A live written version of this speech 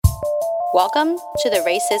Welcome to the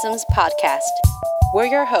Racisms Podcast. We're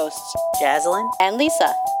your hosts, Jaslyn and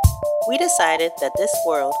Lisa. We decided that this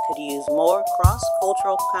world could use more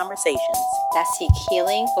cross-cultural conversations that seek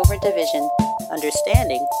healing over division,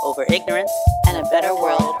 understanding over ignorance, and a better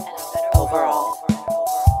world overall.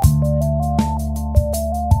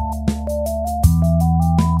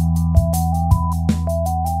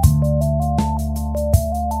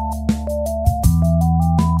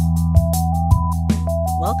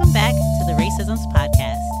 Welcome back to the Racisms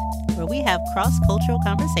Podcast, where we have cross-cultural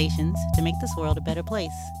conversations to make this world a better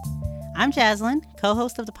place. I'm Jaslyn,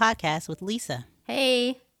 co-host of the podcast with Lisa.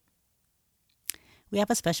 Hey. We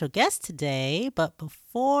have a special guest today, but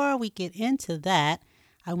before we get into that,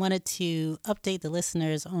 I wanted to update the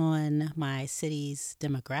listeners on my city's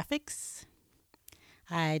demographics.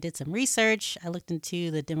 I did some research. I looked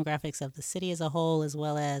into the demographics of the city as a whole, as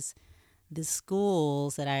well as the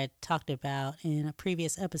schools that I had talked about in a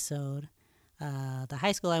previous episode. The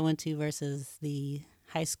high school I went to versus the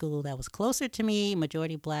high school that was closer to me,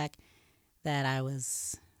 majority black, that I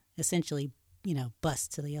was essentially,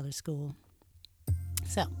 bused to the other school.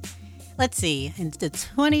 So, let's see. In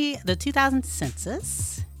the 2000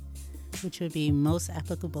 census, which would be most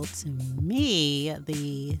applicable to me,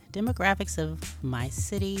 the demographics of my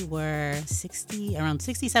city were around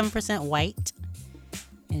 67% white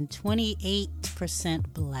and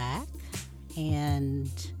 28% black,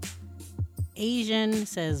 and Asian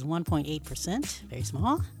says 1.8%, very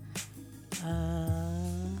small.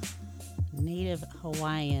 Native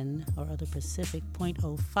Hawaiian or other Pacific,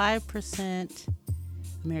 0.05%.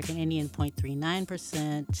 American Indian,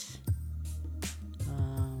 0.39%.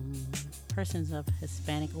 Persons of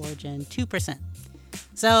Hispanic origin, 2%.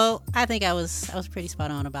 So I think I was pretty spot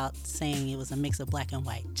on about saying it was a mix of black and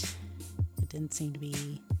white. It didn't seem to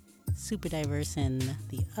be super diverse in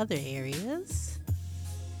the other areas.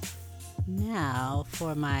 Now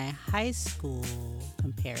for my high school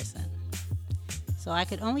comparison. So I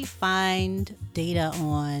could only find data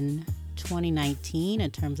on 2019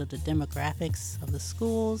 in terms of the demographics of the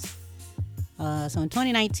schools. So in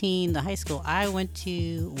 2019, the high school I went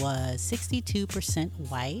to was 62%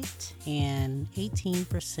 white and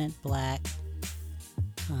 18% black,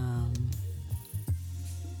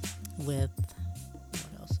 with,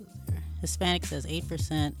 what else is there? Hispanic says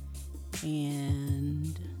 8%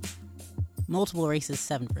 and multiple races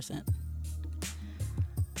 7%.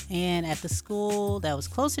 And at the school that was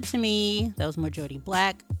closer to me, that was majority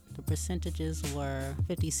black, the percentages were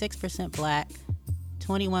 56% black,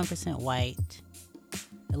 21% white,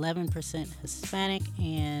 11% Hispanic,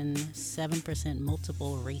 and 7%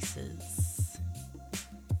 multiple races.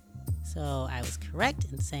 So I was correct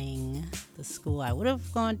in saying the school I would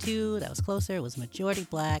have gone to that was closer was majority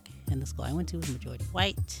black, and the school I went to was majority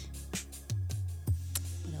white.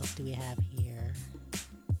 What else do we have here?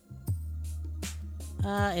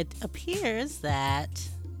 It appears that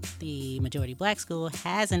the majority black school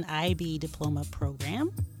has an IB diploma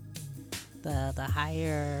program. The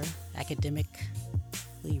higher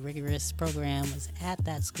academically rigorous program was at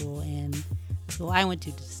that school, and the school I went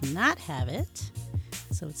to does not have it.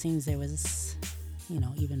 So it seems there was,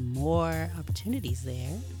 even more opportunities there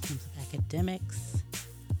in terms of academics.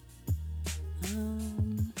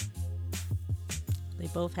 They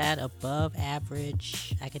both had above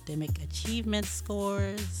average academic achievement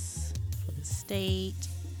scores for the state.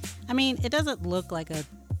 I mean, it doesn't look like a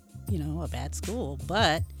bad school,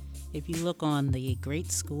 but if you look on the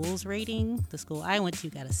great schools rating, the school I went to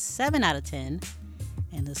got a 7 out of 10,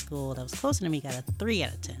 and the school that was closer to me got a 3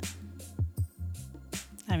 out of 10.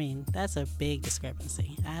 I mean, that's a big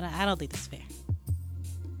discrepancy. I don't think that's fair.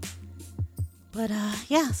 But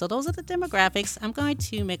so those are the demographics. I'm going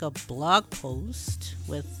to make a blog post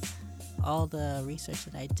with all the research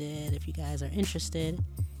that I did if you guys are interested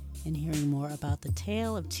in hearing more about the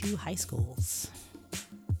tale of two high schools.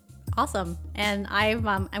 Awesome. And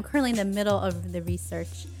I'm currently in the middle of the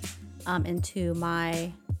research into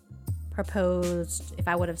my proposed, if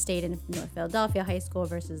I would have stayed in North Philadelphia High School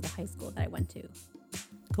versus the high school that I went to.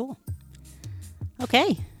 Cool.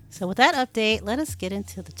 Okay. So with that update, let us get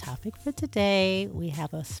into the topic for today. We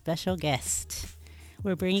have a special guest.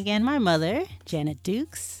 We're bringing in my mother, Janet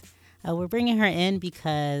Dukes. We're bringing her in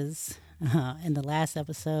because in the last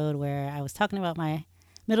episode where I was talking about my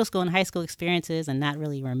middle school and high school experiences and not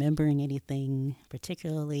really remembering anything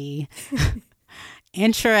particularly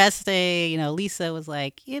interesting, Lisa was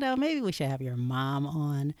like, maybe we should have your mom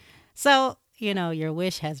on. So, your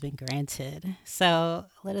wish has been granted. So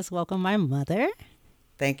let us welcome my mother.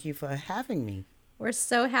 Thank you for having me. We're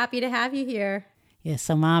so happy to have you here. Yes,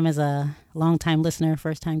 so Mom is a longtime listener,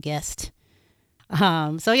 first-time guest.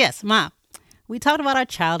 So yes, Mom, we talked about our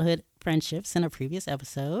childhood friendships in a previous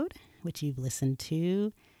episode, which you've listened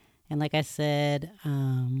to. And like I said,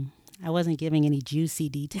 I wasn't giving any juicy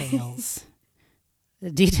details. The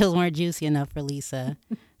details weren't juicy enough for Lisa.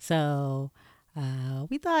 So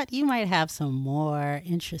we thought you might have some more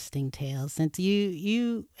interesting tales, since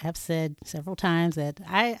you have said several times that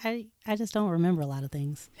I just don't remember a lot of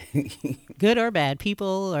things, good or bad,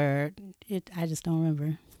 people or it. I just don't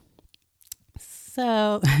remember.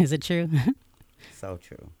 So is it true? So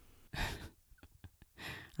true.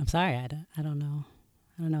 I'm sorry. I don't know.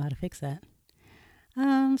 I don't know how to fix that.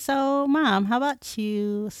 So Mom, how about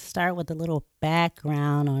you start with a little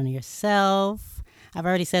background on yourself? I've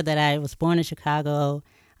already said that I was born in Chicago.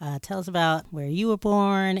 Tell us about where you were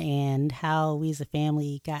born and how we as a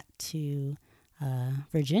family got to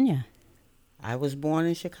Virginia. I was born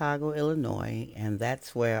in Chicago, Illinois, and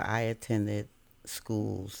that's where I attended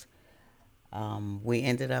schools. We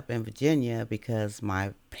ended up in Virginia because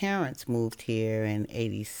my parents moved here in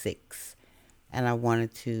 '86, and I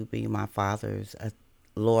wanted to be my father's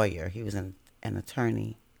lawyer. He was an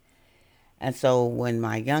attorney. And so when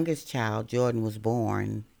my youngest child, Jordan, was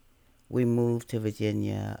born, we moved to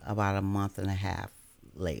Virginia about a month and a half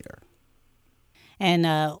later. And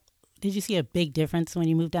did you see a big difference when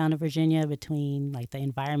you moved down to Virginia between like the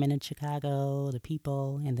environment in Chicago, the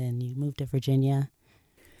people, and then you moved to Virginia?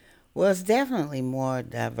 Well, it's definitely more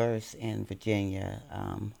diverse in Virginia.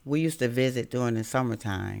 We used to visit during the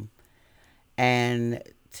summertime. And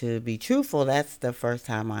to be truthful, that's the first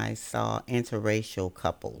time I saw interracial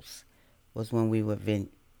couples, was when we would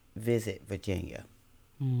visit Virginia.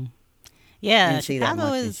 Mm. Yeah, Didn't see that Chicago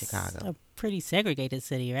much in is Chicago. a pretty segregated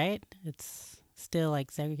city, right? It's still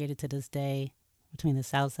like segregated to this day between the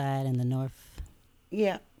South Side and the North.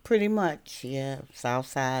 Yeah, pretty much. Yeah, South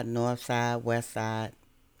Side, North Side, West Side.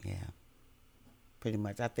 Yeah, pretty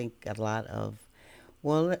much. I think a lot of,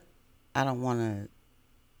 well, I don't want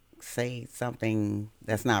to say something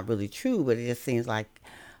that's not really true, but it just seems like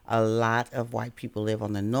a lot of white people live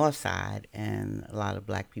on the north side and a lot of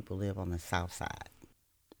black people live on the south side.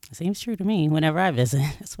 It seems true to me whenever I visit.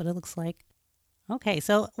 That's what it looks like. Okay,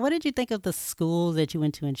 so what did you think of the schools that you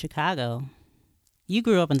went to in Chicago? You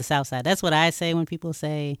grew up on the South Side. That's what I say when people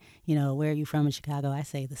say, where are you from in Chicago? I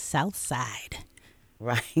say the South Side.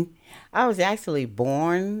 Right. I was actually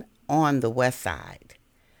born on the west side,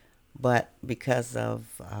 but because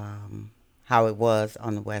of how it was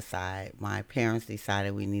on the west side, my parents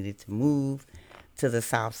decided we needed to move to the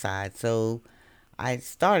south side. So I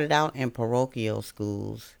started out in parochial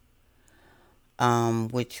schools,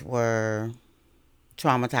 which were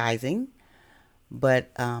traumatizing, but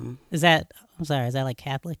Is that like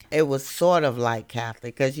Catholic? it was sort of like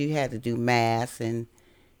Catholic because you had to do mass and,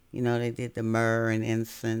 they did the myrrh and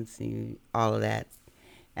incense and all of that.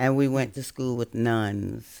 And we went to school with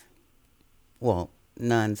nuns. Well,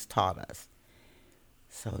 nuns taught us.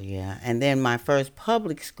 So, yeah. And then my first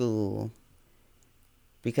public school,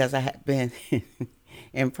 because I had been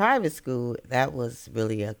in private school, that was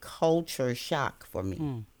really a culture shock for me.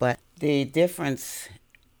 Mm. But the difference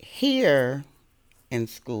here in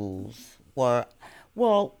schools were,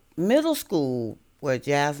 well, middle school, where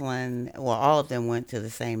Jaslyn, all of them went to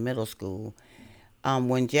the same middle school.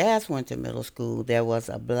 When Jazz went to middle school, there was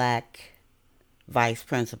a black vice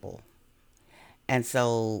principal. And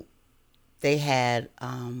so they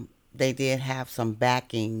did have some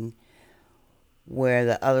backing where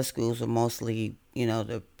the other schools were mostly,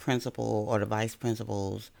 the principal or the vice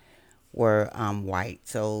principals were white.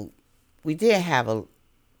 So we did have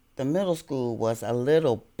the middle school was a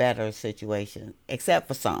little better situation, except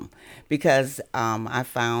for some, because I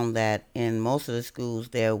found that in most of the schools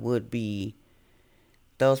there would be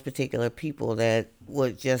those particular people that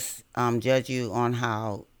would just judge you on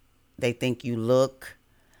how they think you look.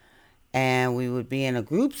 And we would be in a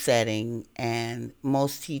group setting, and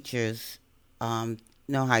most teachers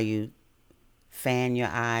know how you fan your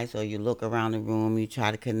eyes or you look around the room, you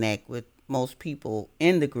try to connect with most people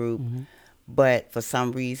in the group. Mm-hmm. But for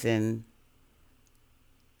some reason,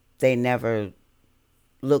 they never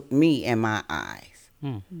looked me in my eyes.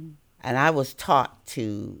 Mm-hmm. And I was taught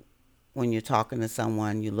to, when you're talking to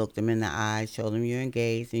someone, you look them in the eyes, show them you're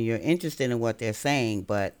engaged and you're interested in what they're saying,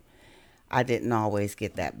 but I didn't always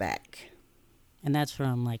get that back. And that's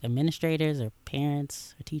from like administrators or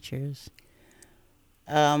parents or teachers?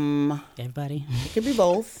 Everybody? It could be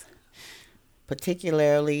both.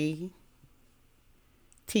 Particularly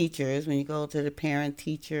teachers, when you go to the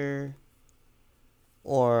parent-teacher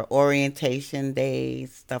or orientation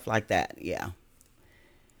days, stuff like that, yeah.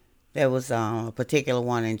 There was a particular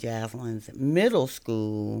one in Jaslyn's middle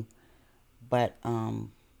school, but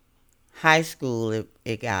high school,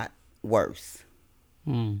 it got worse.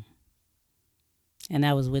 And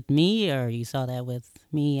that was with me, or you saw that with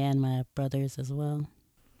me and my brothers as well?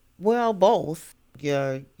 Well, both.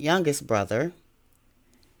 Your youngest brother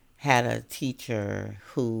had a teacher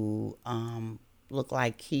who looked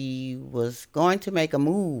like he was going to make a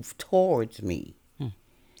move towards me.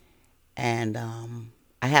 And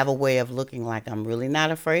I have a way of looking like I'm really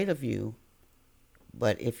not afraid of you,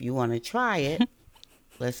 but if you want to try it,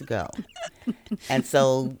 let's go. And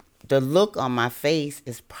so the look on my face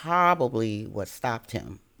is probably what stopped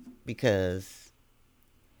him, because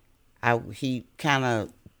he kind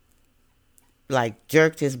of like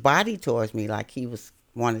jerked his body towards me like he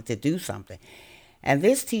wanted to do something. And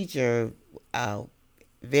this teacher,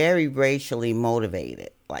 very racially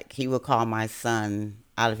motivated, like he would call my son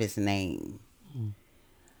out of his name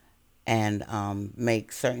and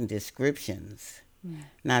make certain descriptions.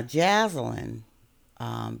 Now, Jaslyn,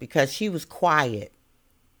 because she was quiet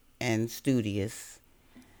and studious,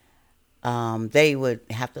 they would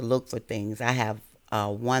have to look for things. I have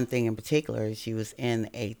one thing in particular. She was in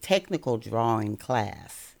a technical drawing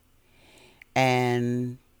class.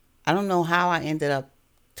 And I don't know how I ended up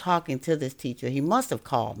talking to this teacher. He must have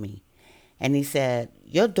called me. And he said,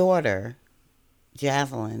 your daughter,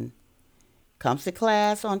 Jaslyn, comes to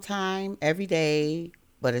class on time every day,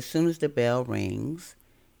 but as soon as the bell rings,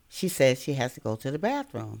 she says she has to go to the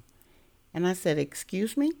bathroom. And I said,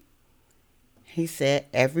 excuse me? He said,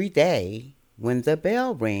 every day when the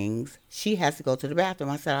bell rings, she has to go to the bathroom.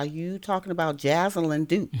 I said, are you talking about Jaslyn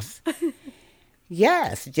Dukes?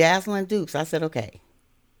 Yes, Jaslyn Dukes. I said, okay.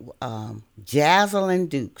 Jaslyn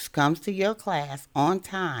Dukes comes to your class on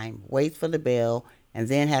time, waits for the bell, and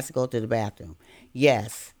then has to go to the bathroom.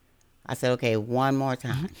 Yes. I said, okay, one more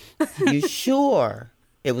time. You sure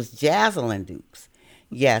it was Jaslyn Dukes?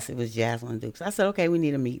 Yes, it was Jaslyn Dukes. I said, okay, we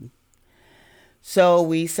need a meeting. So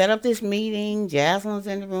we set up this meeting. Jaslyn's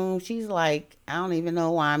in the room. She's like, I don't even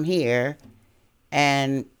know why I'm here.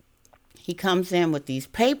 And he comes in with these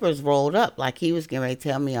papers rolled up like he was getting ready to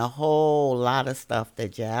tell me a whole lot of stuff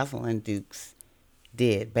that Jaslyn Dukes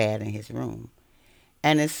did bad in his room.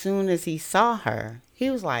 And as soon as he saw her,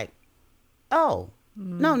 he was like, oh,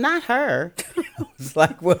 no, not her. I was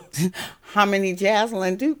like, well, how many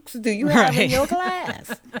Jaslyn Dukes do you have in your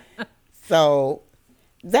class? So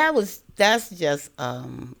that's just,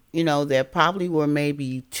 there probably were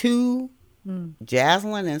maybe two,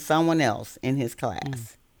 Jaslyn and someone else in his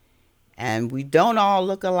class. And we don't all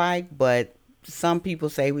look alike, but some people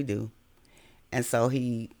say we do. And so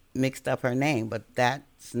he mixed up her name, but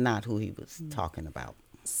that's not who he was talking about.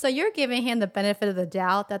 So you're giving him the benefit of the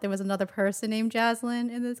doubt that there was another person named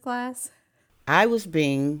Jaslyn in this class? I was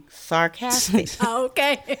being sarcastic. Oh,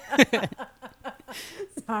 okay.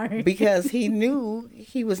 Sorry. Because he knew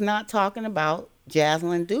he was not talking about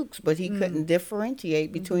Jaslyn Dukes, but he couldn't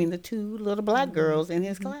differentiate between the two little black girls in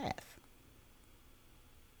his class.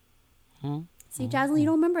 See, Jaslyn, you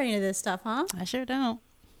don't remember any of this stuff, huh? I sure don't.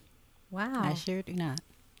 Wow. I sure do not.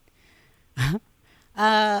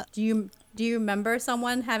 Do you remember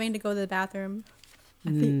someone having to go to the bathroom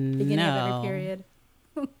at the beginning of every period?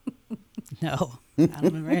 No, I don't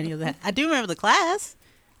remember any of that. I do remember the class.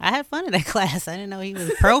 I had fun in that class. I didn't know he was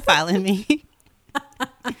profiling me.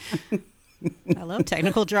 I love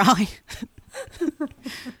technical drawing.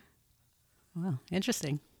 Wow,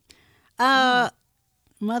 interesting.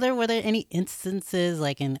 Mother, were there any instances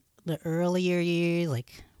like in the earlier years,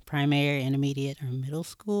 like primary, intermediate, or middle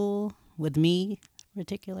school, with me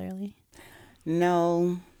particularly?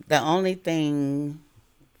 No, the only thing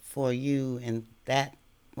for you in that,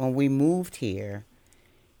 when we moved here,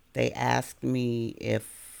 they asked me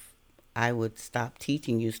if I would stop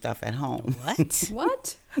teaching you stuff at home. What?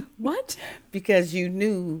 What? What? Because you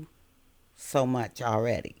knew so much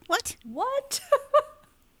already. What? What?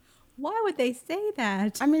 Why would they say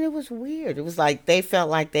that? I mean, it was weird. It was like they felt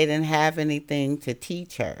like they didn't have anything to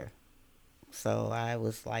teach her. So I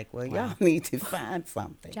was like, well, y'all need to find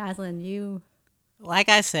something. Jaslyn, you... Like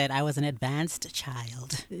I said, I was an advanced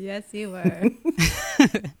child. Yes, you were.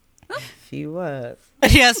 She was.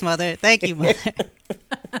 Yes, Mother. Thank you, Mother.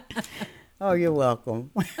 Oh, you're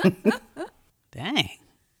welcome. Dang.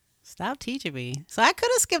 Stop teaching me. So I could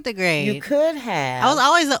have skipped a grade. You could have. I was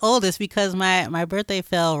always the oldest because my birthday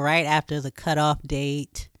fell right after the cutoff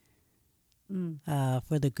date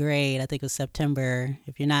for the grade. I think it was September.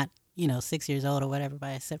 If you're not, 6 years old or whatever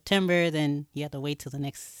by September, then you have to wait till the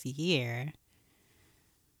next year.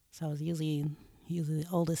 So I was usually the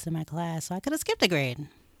oldest in my class. So I could have skipped a grade.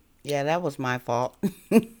 Yeah, that was my fault.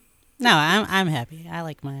 No, I'm happy. I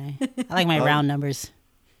like my round numbers.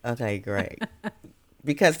 Okay, great.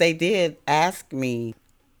 because they did ask me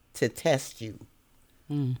to test you.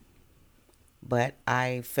 Mm. But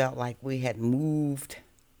I felt like we had moved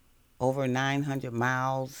over 900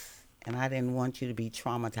 miles, and I didn't want you to be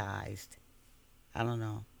traumatized. I don't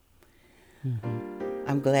know.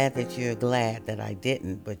 I'm glad that you're glad that I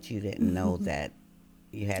didn't, but you didn't know that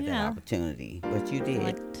you had that Yeah. opportunity. But you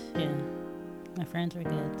I did. yeah. My friends were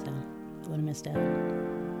good, so I would have missed out.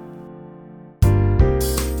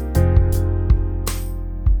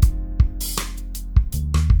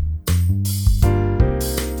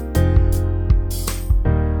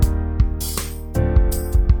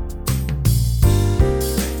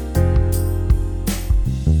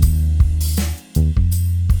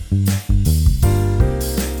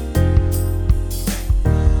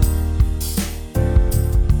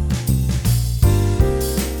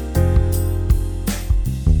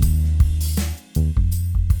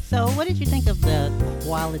 So, what did you think of the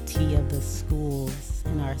quality of the schools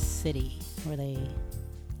in our city? Were they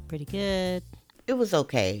pretty good? It was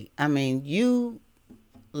okay. I mean, you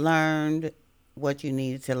learned what you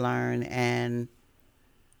needed to learn, and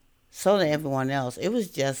so did everyone else. It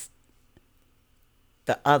was just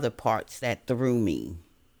the other parts that threw me.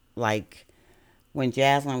 Like when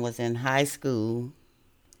Jaslyn was in high school,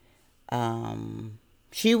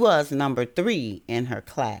 she was number 3 in her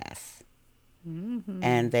class.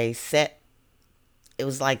 And they set, it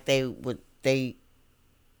was like they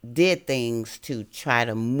did things to try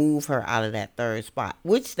to move her out of that third spot,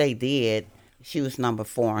 which they did. She was number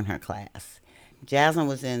 4 in her class. Jaslyn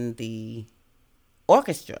was in the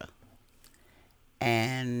orchestra,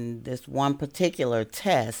 and this one particular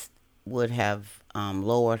test would have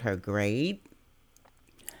lowered her grade,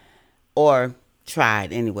 or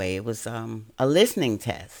tried anyway. It was a listening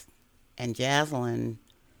test, and Jaslyn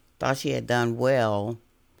thought she had done well,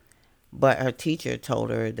 but her teacher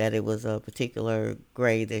told her that it was a particular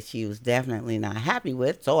grade that she was definitely not happy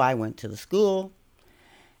with. So I went to the school,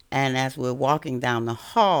 and as we're walking down the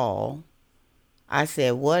hall, I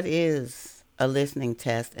said, what is a listening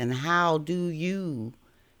test, and how do you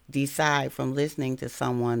decide from listening to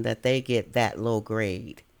someone that they get that low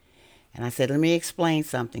grade? And I said, let me explain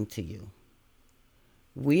something to you.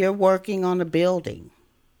 We are working on a building.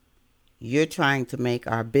 You're trying to make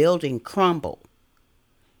our building crumble.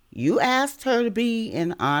 You asked her to be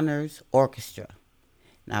in honors orchestra.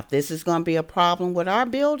 Now, if this is going to be a problem with our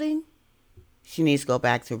building, she needs to go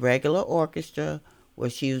back to regular orchestra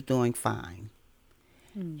where she was doing fine.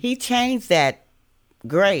 He changed that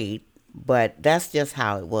grade, but that's just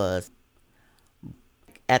how it was.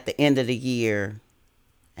 At the end of the year,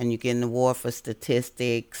 and you get an award for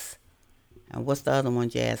statistics. And what's the other one,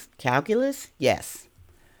 Jazz? Calculus? Yes.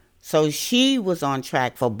 So she was on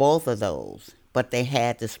track for both of those, but they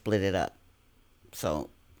had to split it up. So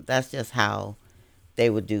that's just how they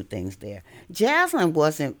would do things there. Jaslyn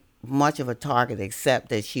wasn't much of a target except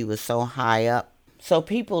that she was so high up. So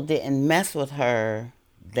people didn't mess with her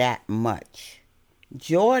that much.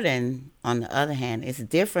 Jordan, on the other hand, is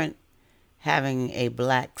different, having a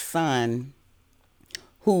black son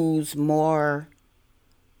who's more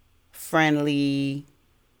friendly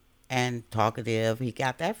and talkative. He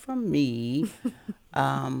got that from me.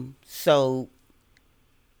 So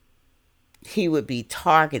he would be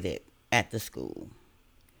targeted at the school.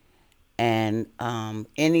 And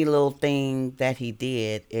any little thing that he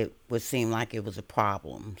did, it would seem like it was a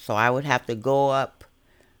problem. So I would have to go up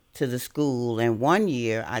to the school. And one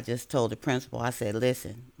year, I just told the principal, I said,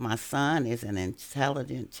 listen, my son is an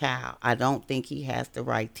intelligent child. I don't think he has the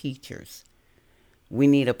right teachers. We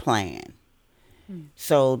need a plan.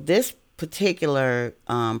 So this particular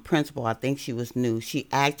principal, I think she was new, she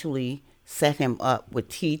actually set him up with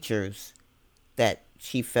teachers that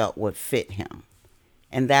she felt would fit him.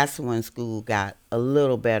 And that's when school got a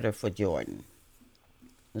little better for Jordan.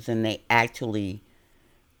 Was when they actually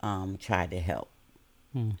tried to help.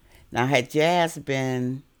 Now, had Jazz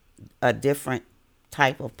been a different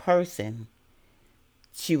type of person,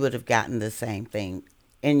 she would have gotten the same thing.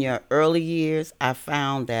 In your early years, I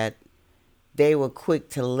found that they were quick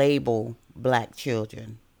to label black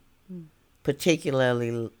children,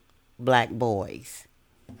 particularly black boys.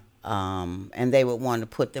 And they would want to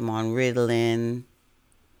put them on Ritalin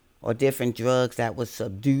or different drugs that would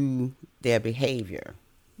subdue their behavior.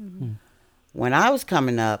 When I was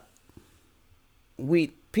coming up,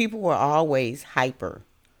 people were always hyper,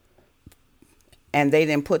 and they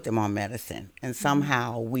didn't put them on medicine. And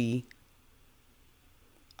somehow we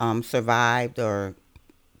survived or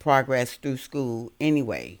progressed through school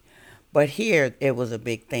anyway. But here it was a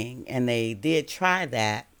big thing, and they did try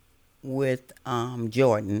that with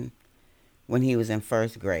Jordan when he was in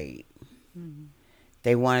first grade.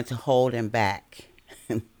 they wanted to hold him back.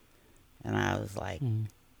 And I was like,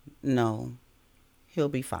 no, he'll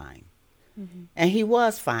be fine. And he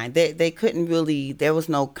was fine. They couldn't really, there was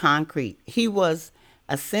no concrete. He was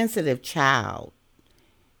a sensitive child.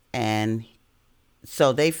 And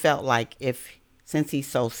so they felt like since he's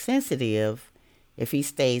so sensitive, if he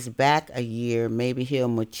stays back a year, maybe he'll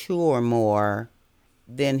mature more,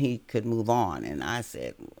 then he could move on. And I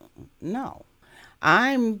said, no,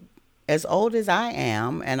 I'm as old as I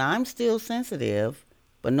am, and I'm still sensitive,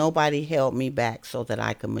 but nobody held me back so that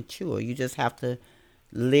I could mature. You just have to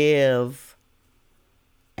live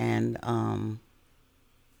and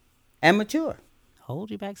mature.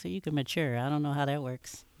 Hold you back so you can mature. I don't know how that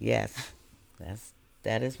works. Yes,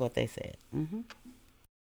 that is what they said.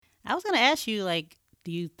 I was going to ask you, like,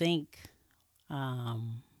 do you think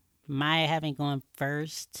my having gone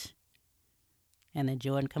first and then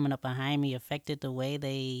Jordan coming up behind me affected the way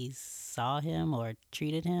they saw him or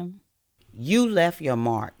treated him? You left your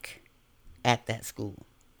mark at that school.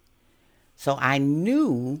 So I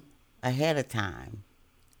knew ahead of time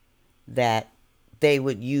that they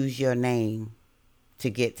would use your name to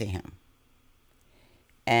get to him.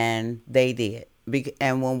 And they did.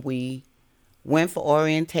 And when we went for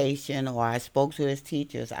orientation or I spoke to his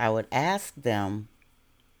teachers, I would ask them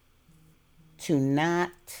to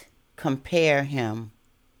not compare him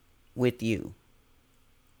with you.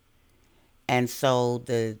 And so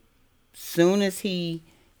the soon as he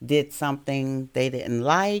did something they didn't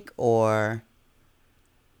like, or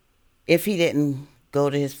if he didn't go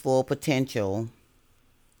to his full potential,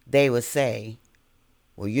 they would say,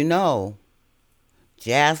 well, you know,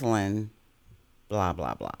 Jaslyn, blah,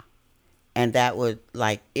 blah, blah. And that would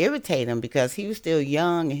like irritate him because he was still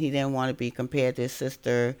young and he didn't want to be compared to his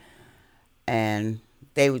sister. And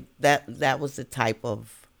they would that was the type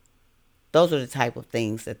of those are the type of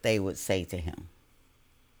things that they would say to him.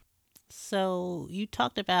 So you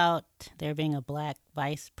talked about there being a black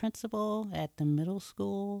vice principal at the middle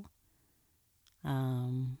school.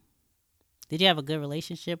 Did you have a good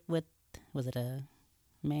relationship with, was it a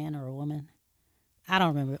man or a woman? I don't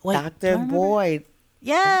remember. Wait, Dr. Boyd.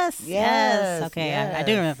 Yes. Yes. Okay, yes. I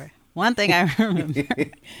do remember. One thing I remember.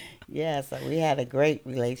 Yes, we had a great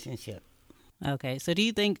relationship. Okay, so do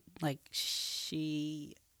you think like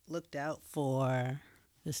she looked out for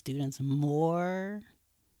the students more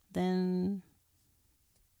than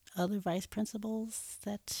other vice principals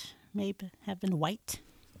that may have been white?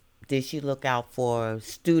 Did she look out for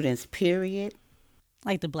students, period?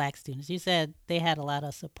 Like the black students. You said they had a lot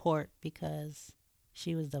of support because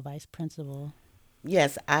she was the vice principal.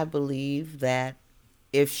 Yes, I believe that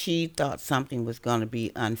if she thought something was going to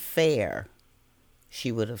be unfair,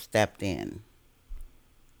 she would have stepped in.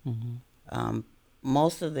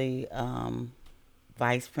 Most of the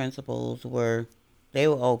vice principals were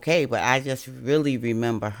okay, but I just really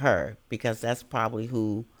remember her because that's probably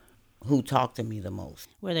who talked to me the most.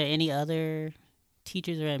 Were there any other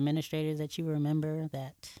teachers or administrators that you remember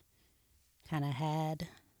that kind of had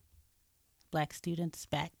black students'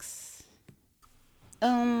 backs?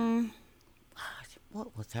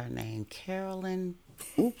 What was her name? Carolyn.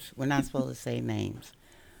 Oops, we're not supposed to say names.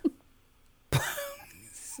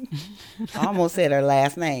 I almost said her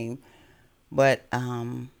last name, but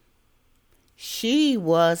she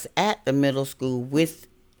was at the middle school with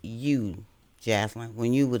you, Jaslyn,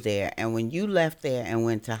 when you were there, and when you left there and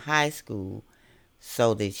went to high school,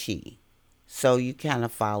 so did she. So you kind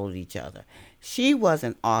of followed each other. She was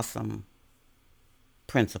an awesome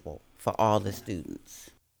principal for all the students.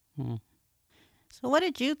 So what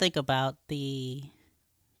did you think about the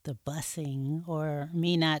busing or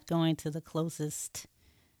me not going to the closest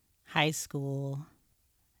high school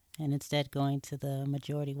and instead going to the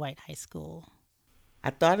majority white high school? I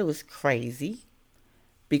thought it was crazy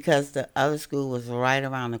because the other school was right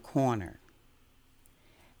around the corner.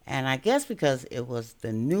 And I guess because it was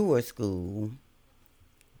the newer school,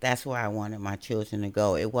 that's where I wanted my children to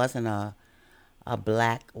go. It wasn't a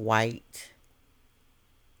black-white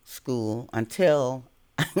school until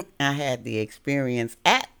I had the experience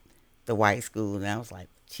at the white school. And I was like,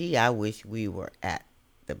 gee, I wish we were at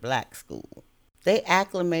the black school. They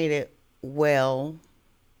acclimated well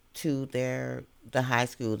to the high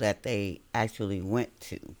school that they actually went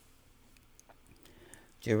to.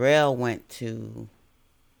 Jarrell went to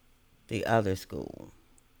the other school,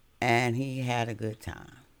 and he had a good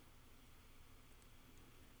time.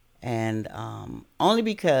 And only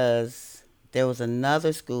because there was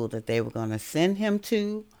another school that they were going to send him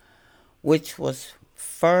to, which was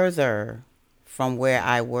further from where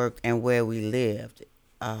I worked and where we lived.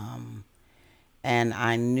 And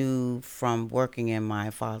I knew from working in my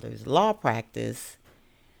father's law practice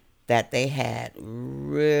that they had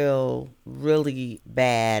really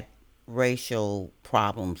bad racial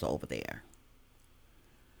problems over there.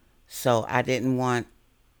 So I didn't want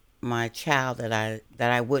my child that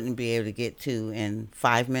I wouldn't be able to get to in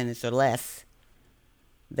 5 minutes or less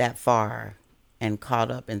that far and caught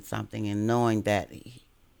up in something and knowing that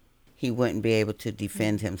he wouldn't be able to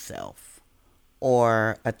defend himself,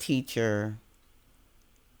 or a teacher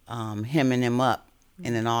hemming him up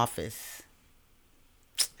in an office,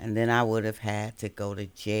 and then I would have had to go to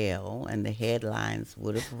jail, and the headlines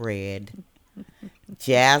would have read,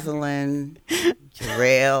 Jaslyn,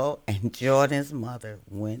 Jarrell, and Jordan's mother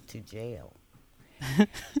went to jail.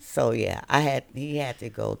 So yeah, he had to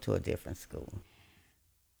go to a different school.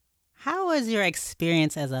 How was your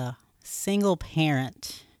experience as a single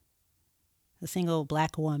parent, a single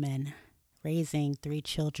Black woman raising 3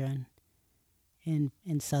 children in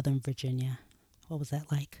Southern Virginia? What was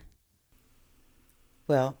that like?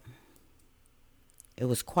 Well, it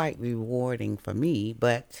was quite rewarding for me,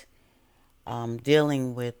 but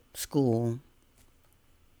dealing with school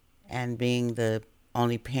and being the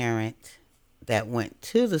only parent that went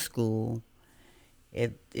to the school,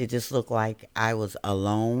 it just looked like I was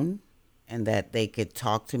alone and that they could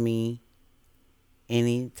talk to me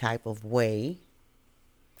any type of way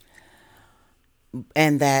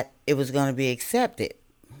and that it was going to be accepted.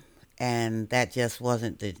 And that just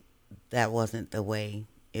wasn't the way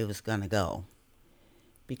it was going to go.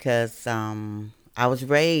 Because I was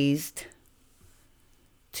raised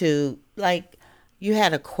to, like, you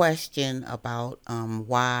had a question about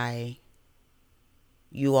why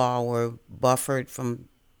you all were buffered from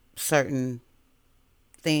certain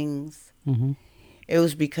things. Mm-hmm. It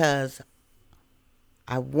was because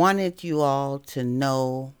I wanted you all to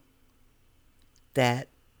know that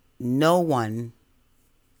no one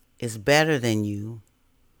is better than you.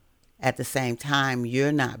 At the same time,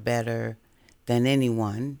 you're not better than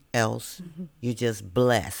anyone else. Mm-hmm. You're just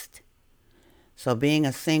blessed. So being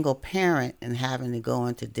a single parent and having to go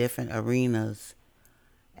into different arenas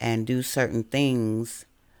and do certain things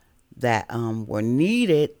that were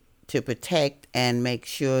needed to protect and make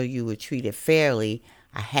sure you were treated fairly,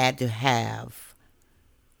 I had to have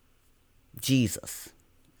Jesus.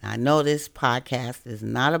 I know this podcast is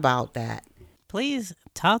not about that. Please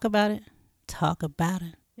talk about it. Talk about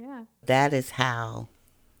it. Yeah. That is how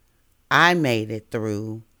I made it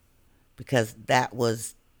through, because that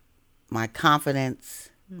was my confidence,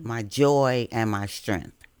 my joy, and my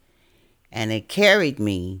strength. And it carried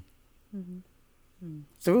me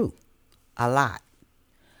through a lot.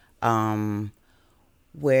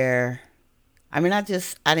 Where, I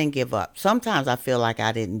didn't give up. Sometimes I feel like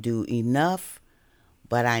I didn't do enough,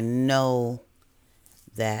 but I know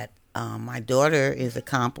that my daughter is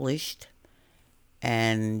accomplished,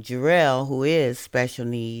 and Jarrell, who is special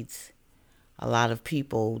needs, a lot of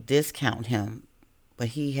people discount him, but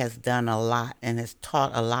he has done a lot and has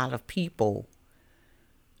taught a lot of people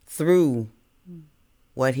through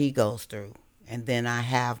what he goes through. And then I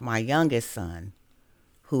have my youngest son,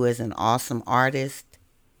 who is an awesome artist,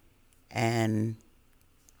 and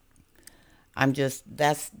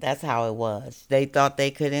that's how it was. They thought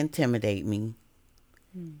they could intimidate me,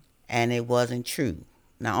 and it wasn't true.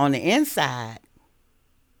 Now on the inside,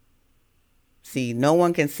 see, no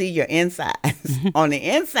one can see your insides. On the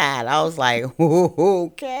inside, I was like,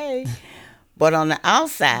 okay. But on the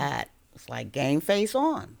outside, it's like game face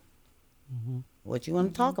on. Mm-hmm. What you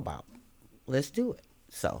want to talk about? Let's do it.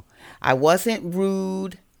 So I wasn't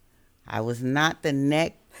rude. I was not the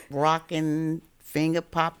neck rocking, finger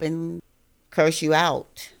popping, curse you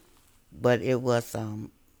out. But it was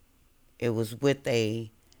with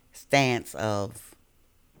a stance of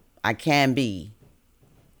I can be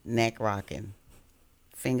neck rocking,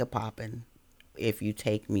 finger popping, if you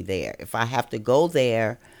take me there. If I have to go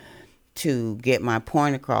there to get my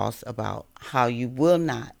point across about how you will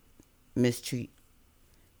not mistreat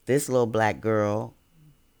this little Black girl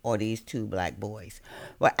or these 2 Black boys.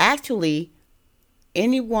 Well, actually,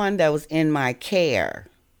 anyone that was in my care,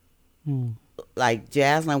 like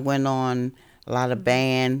Jaslyn went on a lot of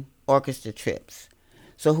band orchestra trips.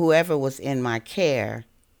 So whoever was in my care,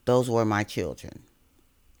 those were my children.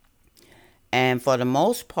 And for the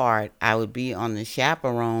most part, I would be on the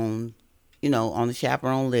chaperone, on the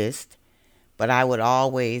chaperone list, but I would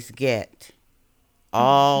always get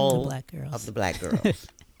all of the Black girls.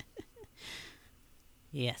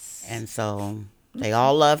 Yes. And so they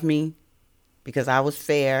all loved me because I was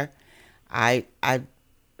fair. I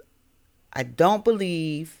don't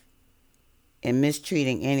believe in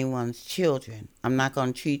mistreating anyone's children. I'm not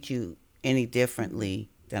going to treat you any differently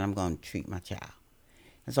than I'm going to treat my child.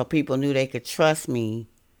 And so people knew they could trust me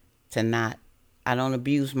to not, I don't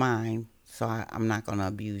abuse mine, so I'm not going to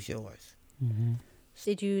abuse yours. Mm-hmm.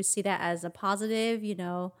 Did you see that as a positive? You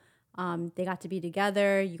know, they got to be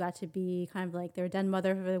together. You got to be kind of like their den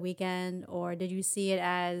mother for the weekend. Or did you see it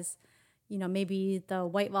as, you know, maybe the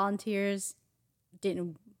white volunteers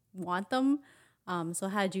didn't want them? So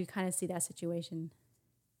how did you kind of see that situation?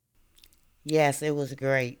 Yes, it was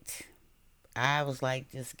great. I was like,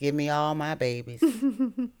 just give me all my babies.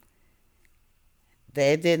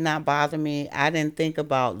 They did not bother me. I didn't think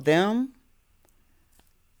about them.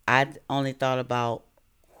 I only thought about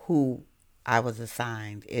who I was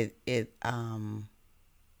assigned.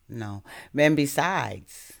 No. And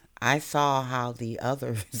besides, I saw how the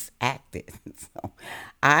others acted. So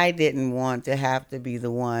I didn't want to have to be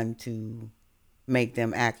the one to make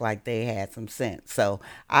them act like they had some sense. So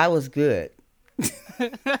I was good.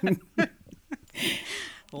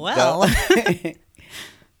 Well,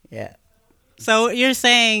 Yeah. so you're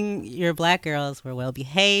saying your black girls were well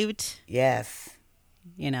behaved, Yes.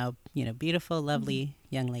 Beautiful, lovely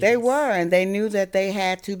young ladies. They were, and they knew that they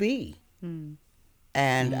had to be.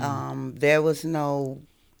 And there was no,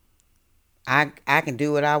 I can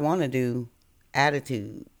do what I want to do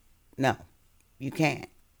attitude. No, you can't.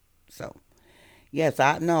 So, yes,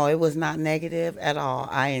 no, it was not negative at all.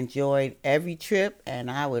 I enjoyed every trip,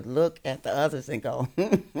 and I would look at the others and go,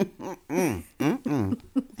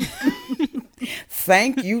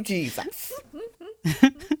 thank you, Jesus.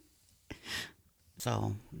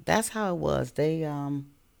 So that's how it was. They,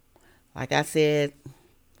 like I said,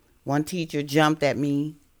 one teacher jumped at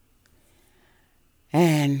me,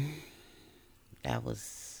 and that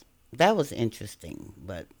was interesting.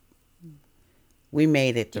 But we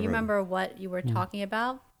made it through. Do you remember what you were talking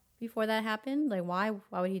about before that happened? Like why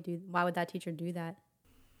would that teacher do that?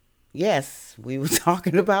 Yes, we were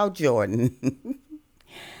talking about Jordan.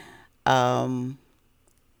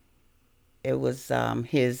 It was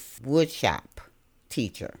his wood shop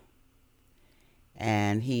teacher,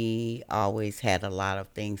 and he always had a lot of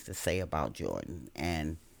things to say about Jordan,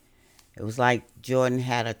 and it was like Jordan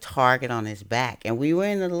had a target on his back. And we were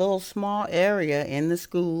in a little small area in the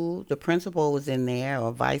school. The principal was in there,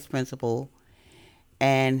 or vice principal,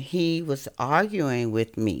 and he was arguing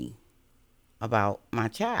with me about my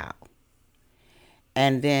child.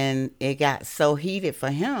 And then it got so heated for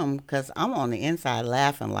him because I'm on the inside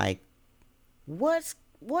laughing like, what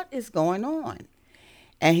is going on?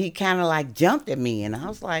 And he kind of like jumped at me, and I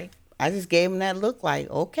was like, I just gave him that look like,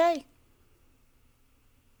 okay,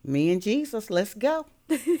 me and Jesus, let's go.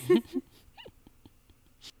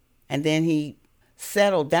 And then he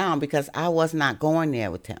settled down because I was not going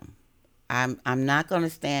there with him. I'm not going to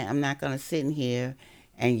stand, I'm not going to sit in here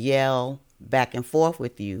and yell back and forth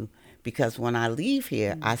with you, because when I leave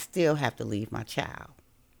here, I still have to leave my child.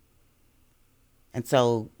 And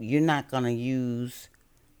so you're not going to use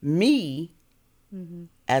me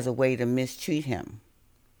as a way to mistreat him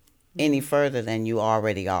any further than you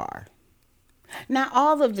already are. Now,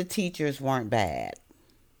 all of the teachers weren't bad,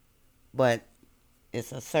 but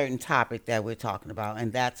it's a certain topic that we're talking about,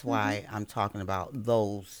 and that's why I'm talking about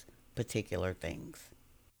those particular things.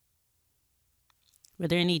 Were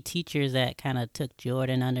there any teachers that kind of took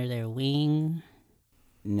Jordan under their wing?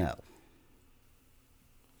 No.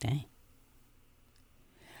 Dang.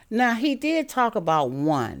 Now, he did talk about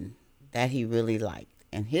one that he really liked,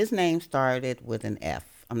 and his name started with an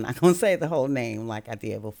F. I'm not going to say the whole name like I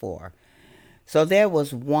did before. So there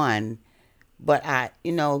was one, but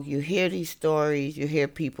you hear these stories, you hear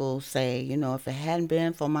people say, if it hadn't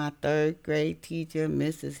been for my third grade teacher,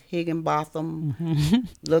 Mrs. Higginbotham,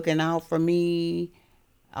 looking out for me,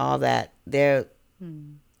 all that, there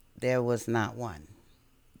was not one.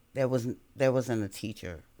 There wasn't a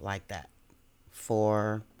teacher like that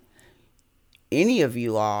for any of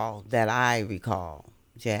you all that I recall.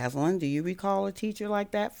 Jaslyn, do you recall a teacher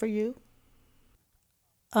like that for you?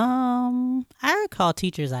 I recall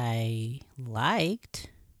teachers I liked.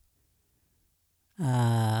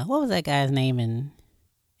 What was that guy's name in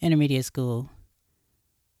intermediate school?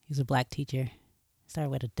 He was a black teacher. Started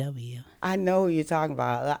with a W. I know who you're talking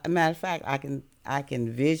about. Matter of fact, I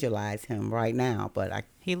can visualize him right now, but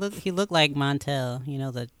He looked like Montel,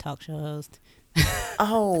 the talk show host.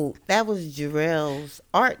 Oh, that was Jarrell's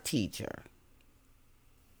art teacher.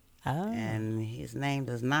 Oh. And his name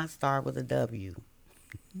does not start with a W.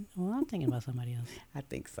 Well, I'm thinking about somebody else. I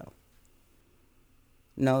think so.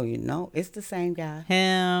 No, it's the same guy.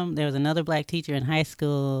 Him. There was another black teacher in high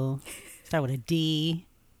school. Start with a D.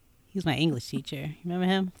 He was my English teacher. You remember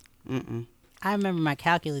him? Mm-mm. I remember my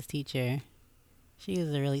calculus teacher. She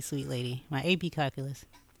was a really sweet lady. My AP calculus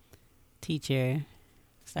teacher.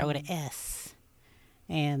 Start with an S.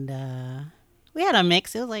 And we had a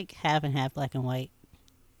mix. It was like half and half, black and white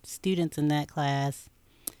students in that class.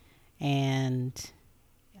 And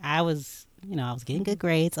I was getting good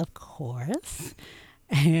grades, of course.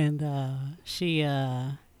 And she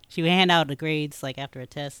would hand out the grades like after a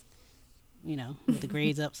test, with the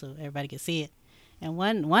grades up so everybody could see it. And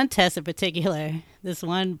one test in particular, this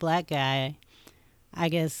one black guy, I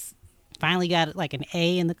guess, finally got like an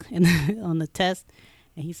A on the test,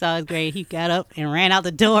 and he saw his grade. He got up and ran out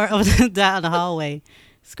the door down the hallway,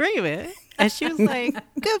 screaming. And she was like,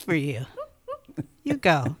 "Good for you. You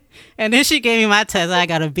go." And then she gave me my test. I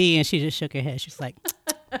got a B, and she just shook her head. She was like,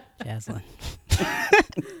 "Jaslyn."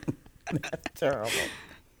 That's terrible.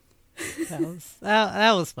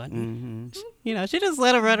 That was funny. Mm-hmm. She just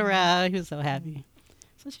let him run around. He was so happy.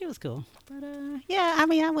 So she was cool. But yeah, I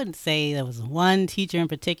mean, I wouldn't say there was one teacher in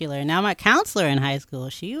particular. Now, my counselor in high school,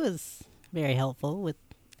 she was very helpful with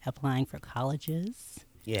applying for colleges.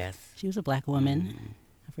 Yes. She was a black woman.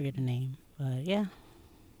 I forget her name. But yeah,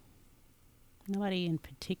 nobody in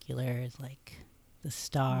particular is like the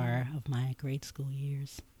star of my grade school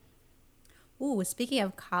years. Ooh, speaking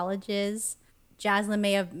of colleges, Jaslyn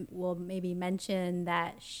maybe mention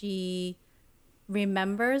that she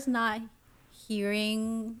remembers not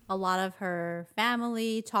hearing a lot of her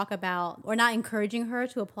family talk about, or not encouraging her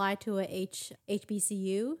to apply to a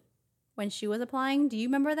HBCU when she was applying. Do you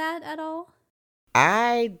remember that at all?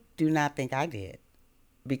 I do not think I did,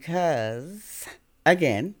 because,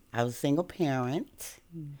 again, I was a single parent,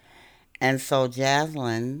 and so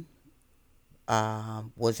Jaslyn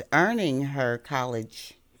was earning her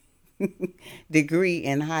college degree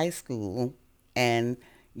in high school and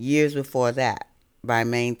years before that by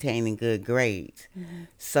maintaining good grades.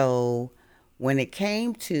 So when it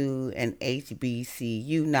came to an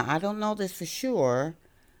HBCU, now I don't know this for sure,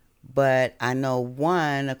 but I know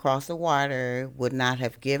one across the water would not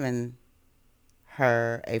have given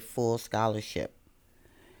her a full scholarship.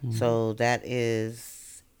 So that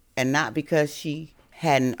is, and not because she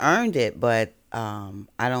hadn't earned it, but I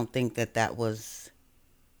don't think that was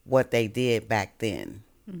what they did back then.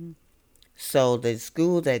 So the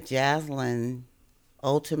school that Jaslyn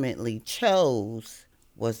ultimately chose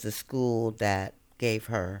was the school that gave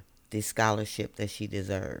her the scholarship that she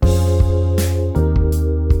deserved.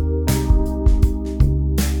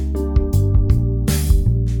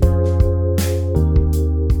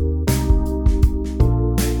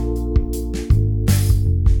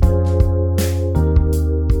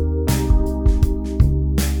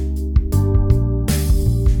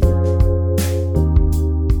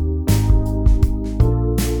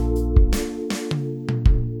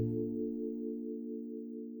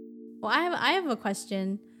 Well, I have a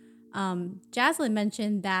question. Jaslyn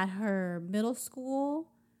mentioned that her middle school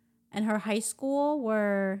and her high school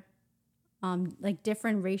were like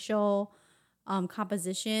different racial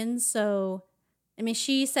compositions. So, I mean,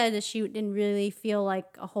 she said that she didn't really feel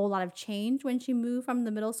like a whole lot of change when she moved from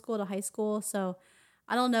the middle school to high school. So,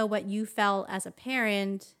 I don't know what you felt as a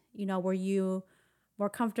parent. Were you more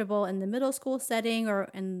comfortable in the middle school setting,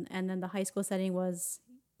 and then the high school setting was,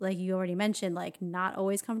 like you already mentioned, like not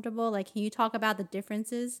always comfortable? Like, can you talk about the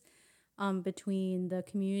differences between the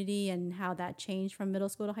community and how that changed from middle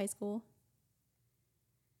school to high school?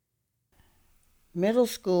 Middle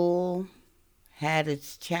school had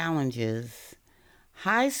its challenges.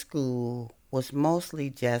 High school was mostly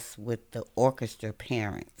just with the orchestra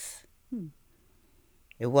parents.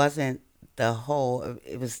 It wasn't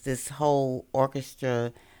it was this whole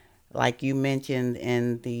orchestra, like you mentioned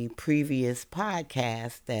in the previous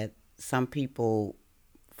podcast, that some people,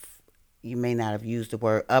 you may not have used the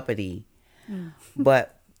word uppity,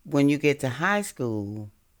 but when you get to high school,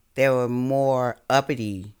 there were more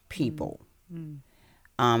uppity people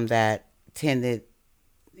that tended,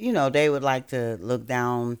 they would like to look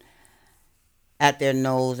down at their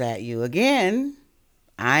nose at you. Again,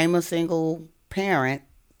 I'm a single parent,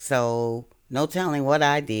 so no telling what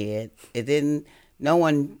I did. No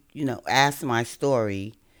one, asked my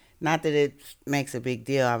story. Not that it makes a big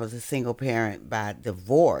deal. I was a single parent by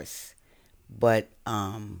divorce, but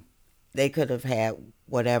they could have had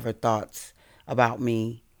whatever thoughts about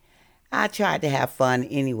me. I tried to have fun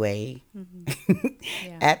anyway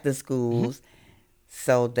at the schools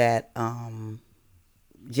so that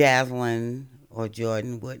Jaslyn or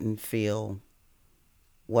Jordan wouldn't feel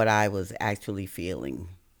what I was actually feeling.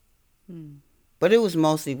 But it was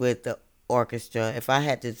mostly with the orchestra. If I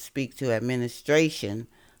had to speak to administration,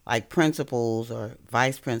 like principals or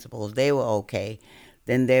vice principals, they were okay.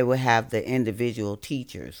 Then they would have the individual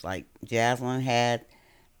teachers. Like Jaslyn had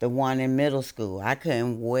the one in middle school. I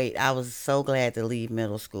couldn't wait. I was so glad to leave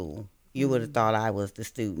middle school. You would have thought I was the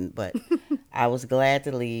student, but I was glad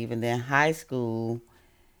to leave. And then high school,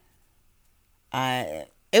 it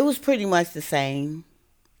was pretty much the same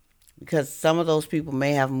because some of those people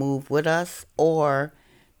may have moved with us, or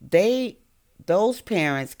those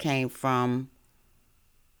parents came from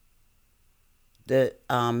the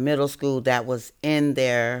middle school that was in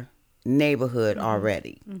their neighborhood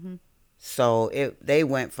already. So they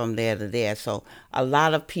went from there to there. So a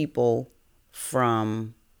lot of people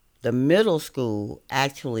from the middle school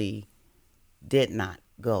actually did not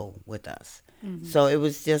go with us. So it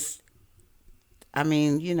was just, I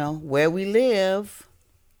mean, where we live,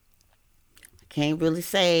 I can't really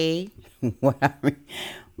say what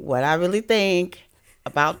I really think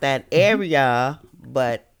about that area,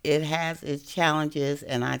 but it has its challenges,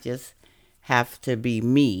 and I just have to be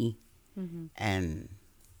me, and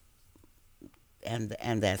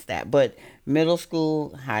that's that. But middle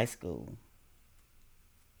school, high school,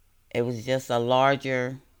 it was just a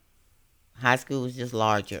larger. High school was just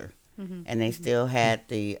larger, and they still had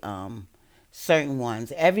the certain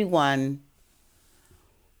ones. Everyone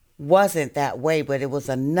wasn't that way, but it was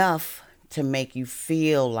enough to make you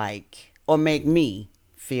feel like, or make me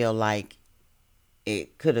feel like,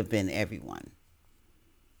 it could have been everyone.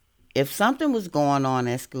 If something was going on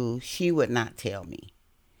at school, she would not tell me.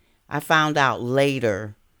 I found out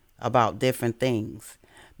later about different things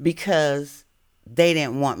because they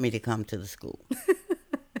didn't want me to come to the school.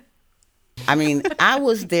 I mean, I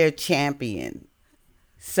was their champion.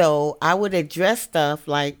 So I would address stuff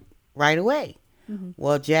like right away.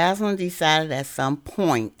 Well, Jasmine decided at some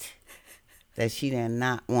point that she did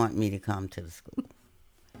not want me to come to the school.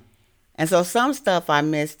 And so some stuff I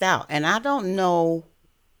missed out. And I don't know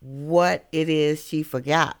what it is she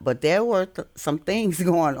forgot, but there were some things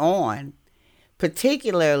going on,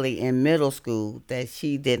 particularly in middle school, that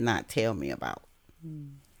she did not tell me about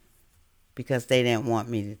because they didn't want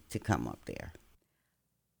me to come up there.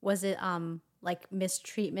 Was it like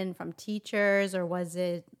mistreatment from teachers, or was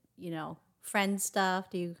it, friend stuff?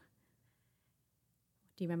 Do you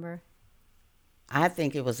remember? I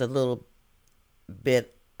think it was a little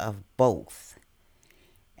bit of both.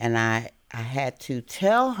 And I had to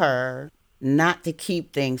tell her not to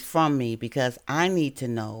keep things from me because I need to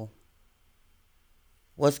know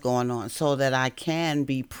what's going on so that I can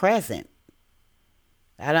be present.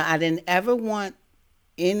 I didn't ever want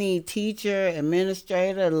any teacher,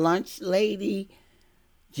 administrator, lunch lady,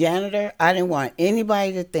 janitor. I didn't want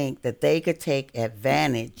anybody to think that they could take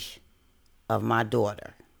advantage of my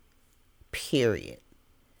daughter, period.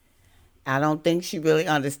 I don't think she really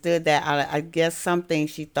understood that. I guess some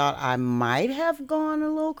things she thought I might have gone a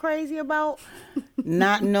little crazy about,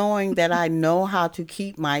 not knowing that I know how to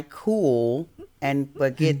keep my cool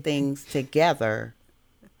but get things together.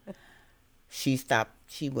 She stopped.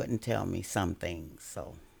 She wouldn't tell me some things.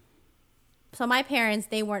 So my parents,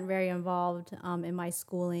 they weren't very involved in my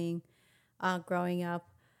schooling growing up,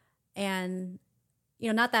 and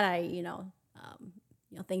not that I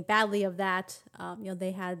think badly of that.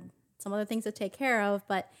 They had some other things to take care of,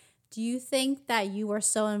 but do you think that you were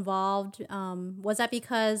so involved? Was that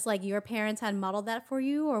because like your parents had modeled that for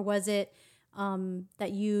you, or was it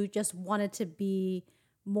that you just wanted to be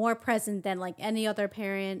more present than like any other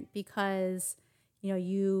parent because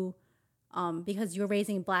because you were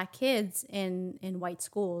raising Black kids in white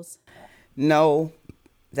schools? No,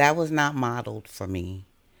 that was not modeled for me.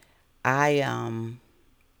 I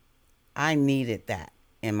needed that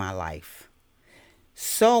in my life.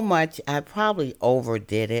 So much, I probably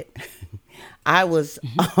overdid it. I was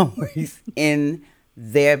always in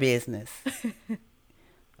their business.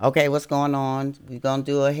 Okay, what's going on? We're going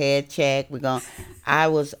to do a head check. I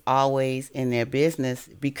was always in their business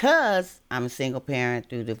because I'm a single parent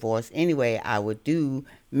through divorce. Anyway, I would do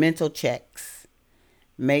mental checks,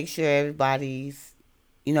 make sure everybody's,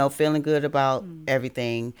 feeling good about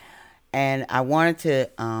everything. And I wanted to,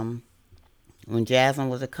 when Jasmine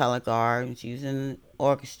was a color guard and she was in the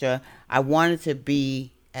orchestra, I wanted to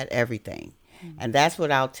be at everything. And that's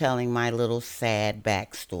without telling my little sad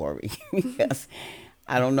backstory because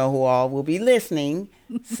I don't know who all will be listening.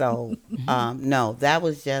 So, no, that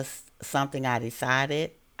was just something I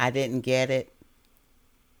decided. I didn't get it.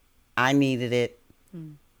 I needed it.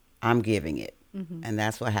 I'm giving it. And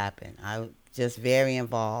that's what happened. I was just very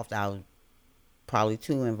involved. I was probably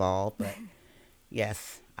too involved, but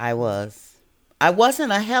yes, I was. I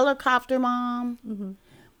wasn't a helicopter mom.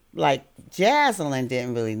 Like Jaslyn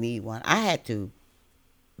didn't really need one. I had to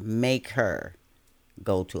make her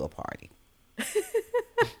go to a party.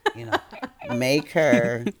 Make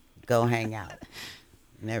her go hang out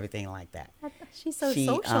and everything like that. She's so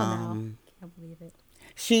social now. Can't believe it.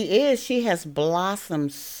 She is. She has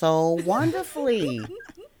blossomed so wonderfully.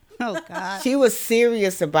 Oh, God. She was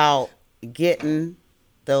serious about getting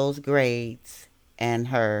those grades and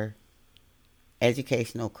her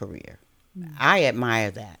educational career. I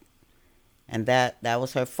admire that. And that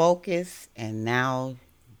was her focus, and now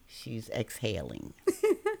she's exhaling.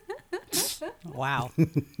 Wow.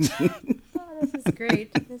 Oh, this is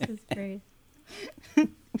great. This is great.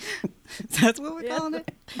 That's what we're calling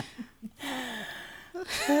it?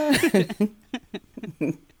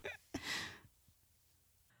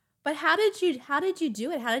 But how did you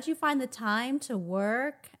do it? How did you find the time to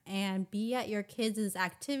work and be at your kids'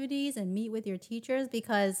 activities and meet with your teachers?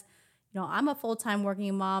 Because, I'm a full-time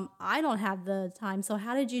working mom. I don't have the time. So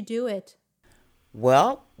how did you do it?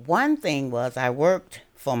 Well, one thing was I worked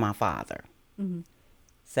for my father. Mm-hmm.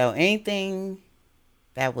 So anything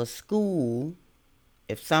that was school,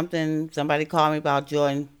 if somebody called me about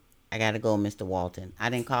Jordan, I got to go, Mr. Walton. I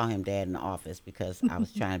didn't call him Dad in the office because I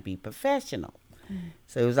was trying to be professional.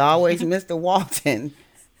 So it was always Mr. Walton,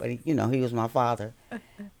 but he was my father.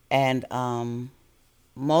 And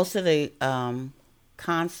most of the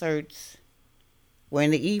concerts were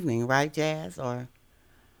in the evening, right, Jazz?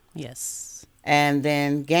 Yes. And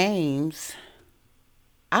then games,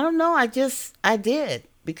 I don't know, I did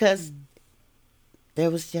because there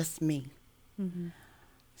was just me. Mm-hmm.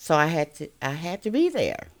 So I had to be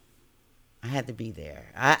there. I had to be there.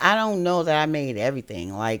 I don't know that I made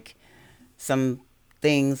everything. Like some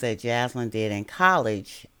things that Jaslyn did in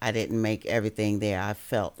college, I didn't make everything there. I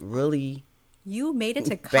felt really You made it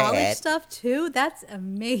to college bad. stuff too? That's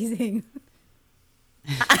amazing.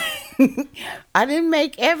 I didn't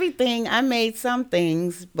make everything. I made some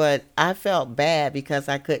things, but I felt bad because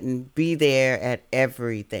I couldn't be there at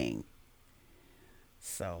everything.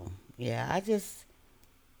 So, yeah, I just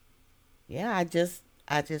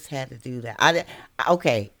had to do that.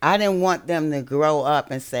 I didn't want them to grow up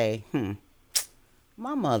and say,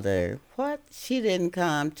 my mother, what? She didn't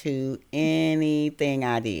come to anything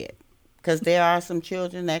I did. Because there are some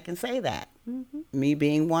children that can say that. Mm-hmm. Me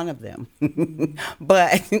being one of them.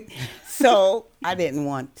 But, so I didn't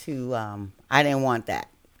want that.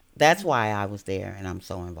 That's why I was there and I'm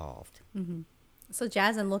so involved. Mm-hmm. So,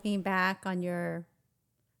 Jasmine, looking back on your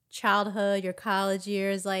childhood, your college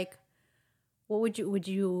years, like, what would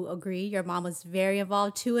you agree? Your mom was very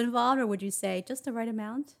involved, too involved, or would you say just the right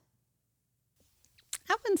amount?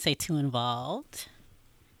 I wouldn't say too involved.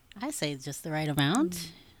 I say just the right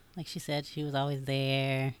amount. Like she said, she was always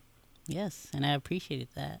there. Yes, and I appreciated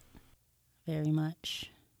that very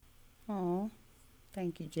much. Oh,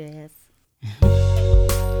 thank you, Jazz.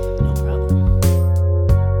 No problem.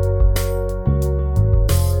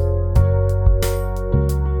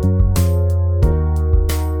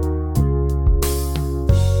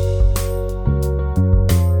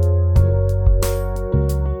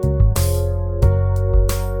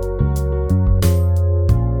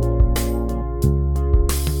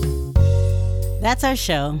 That's our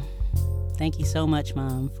show. Thank you so much,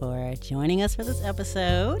 Mom, for joining us for this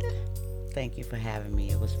episode. Thank you for having me.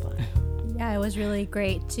 It was fun. Yeah, it was really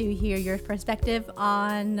great to hear your perspective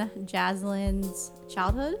on Jaslyn's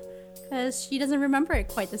childhood because she doesn't remember it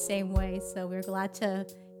quite the same way. So we're glad to,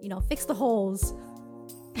 fix the holes.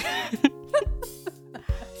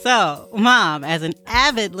 So, Mom, as an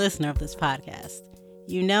avid listener of this podcast,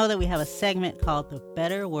 you know that we have a segment called the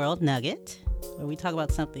Better World Nugget, where we talk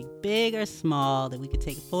about something big or small that we could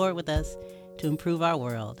take forward with us to improve our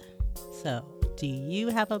world. So, do you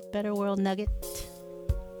have a Better World Nugget?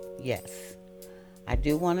 Yes. I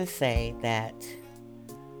do want to say that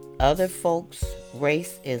other folks'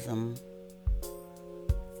 racism,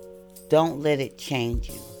 don't let it change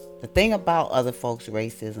you. The thing about other folks'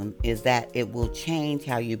 racism is that it will change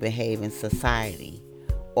how you behave in society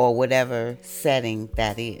or whatever setting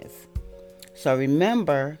that is. So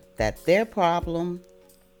remember that their problem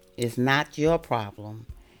is not your problem,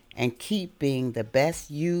 and keep being the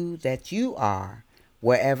best you that you are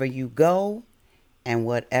wherever you go and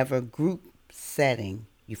whatever group setting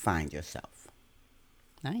you find yourself.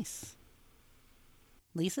 Nice.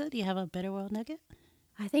 Lisa, do you have a Better World Nugget?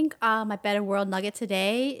 I think my Better World Nugget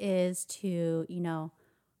today is to,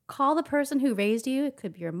 call the person who raised you. It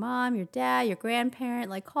could be your mom, your dad, your grandparent.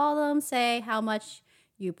 Like, call them, say how much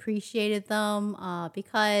you appreciated them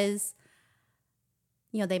because,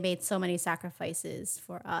 they made so many sacrifices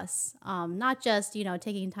for us. Not just,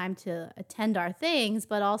 taking time to attend our things,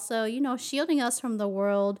 but also, shielding us from the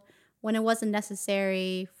world when it wasn't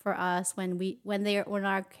necessary for us, when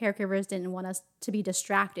our caregivers didn't want us to be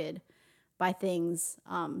distracted by things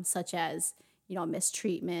such as,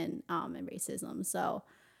 mistreatment and racism. So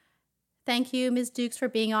Thank you, Ms. Dukes, for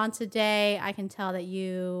being on today. I can tell that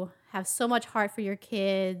you have so much heart for your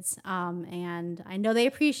kids, and I know they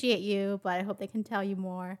appreciate you, but I hope they can tell you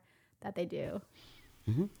more that they do.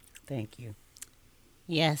 Mm-hmm. Thank you.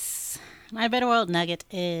 Yes. My Better World nugget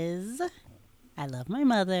is I love my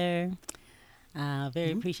mother.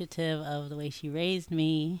 Very appreciative of the way she raised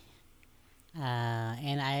me.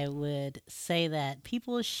 And I would say that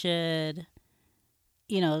people should,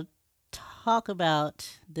 talk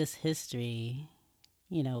about this history,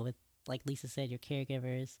 with, like Lisa said, your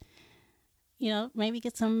caregivers. Maybe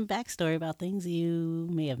get some backstory about things you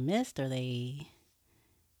may have missed or they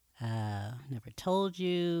never told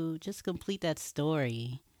you. Just complete that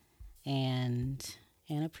story and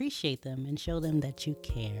appreciate them and show them that you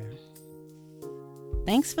care.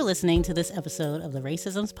 Thanks for listening to this episode of the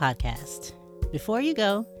Racisms Podcast. Before you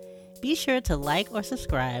go, be sure to like or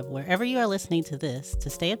subscribe wherever you are listening to this to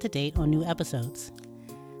stay up to date on new episodes.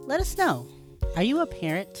 Let us know. Are you a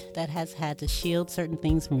parent that has had to shield certain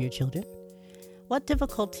things from your children? What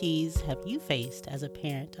difficulties have you faced as a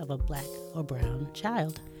parent of a Black or brown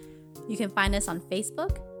child? You can find us on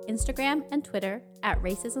Facebook, Instagram, and Twitter at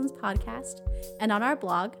Racisms Podcast, and on our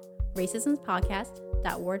blog,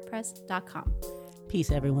 racismspodcast.wordpress.com. Peace,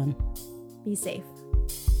 everyone. Be safe.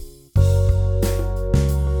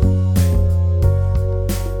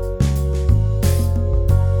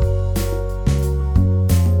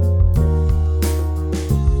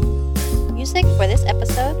 Music for this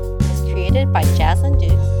episode was created by Jaslyn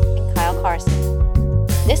Dukes and Kyle Carson.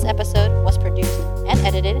 This episode was produced and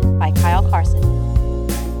edited by Kyle Carson.